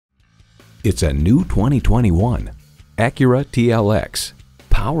It's a new 2021 Acura TLX.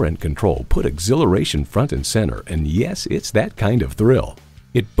 Power and control put exhilaration front and center, and yes, it's that kind of thrill.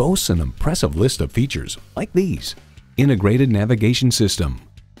 It boasts an impressive list of features like these: integrated navigation system,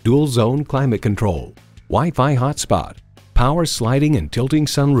 dual zone climate control, Wi-Fi hotspot, power sliding and tilting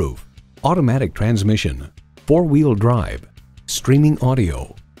sunroof, automatic transmission, four-wheel drive, streaming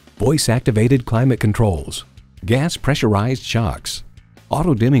audio, voice-activated climate controls, gas pressurized shocks,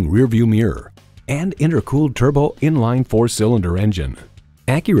 auto-dimming rearview mirror, and intercooled turbo inline four-cylinder engine.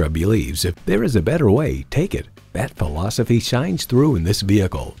 Acura believes if there is a better way, take it. That philosophy shines through in this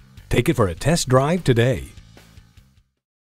vehicle. Take it for a test drive today.